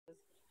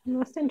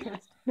Lost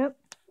interest. Nope.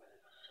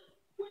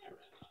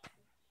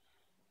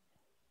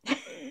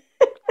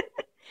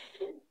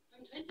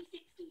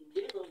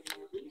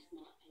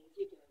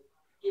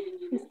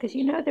 It's because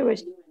you know there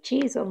was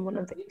cheese on one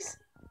of these,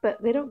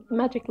 but they don't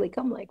magically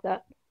come like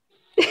that.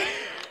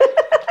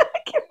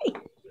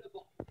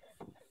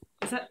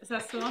 Is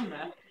that still on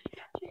there?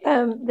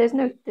 There's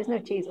no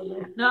cheese on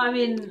there. No, I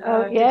mean,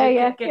 Oh yeah, did you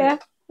yeah,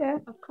 get yeah.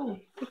 Oh, cool.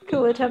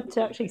 Cool attempt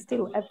to actually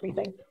steal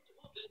everything.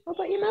 What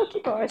about your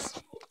Milky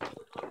Bars?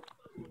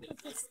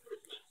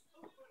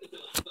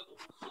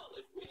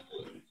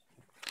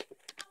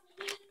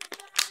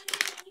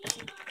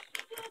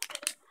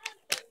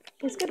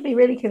 It's going to be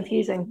really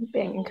confusing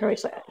being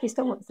encouraged like that. He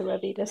still wants the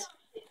Ravitas.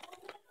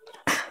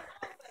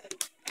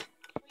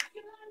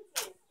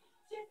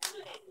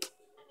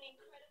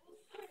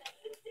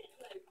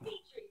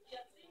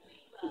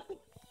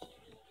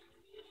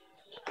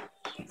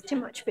 It's too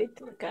much food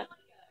to look at.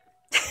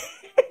 I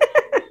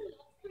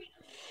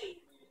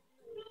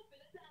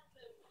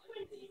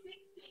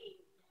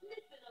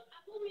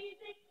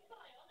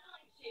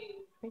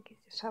think he's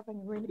just having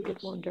a really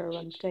good wander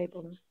around the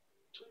table now.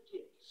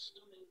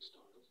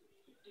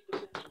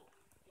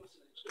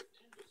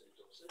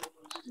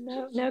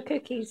 No, no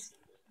cookies.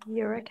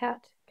 You're a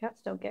cat.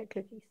 Cats don't get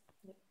cookies.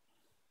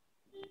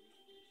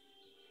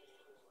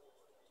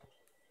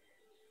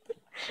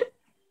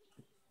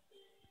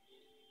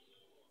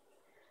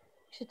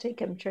 You should take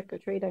him trick or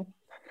treating.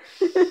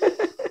 There's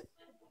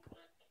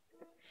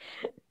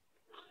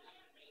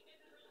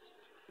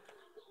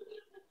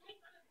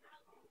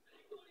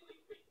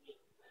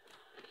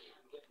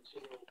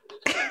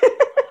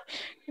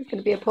going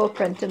to be a paw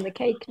print in the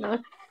cake now.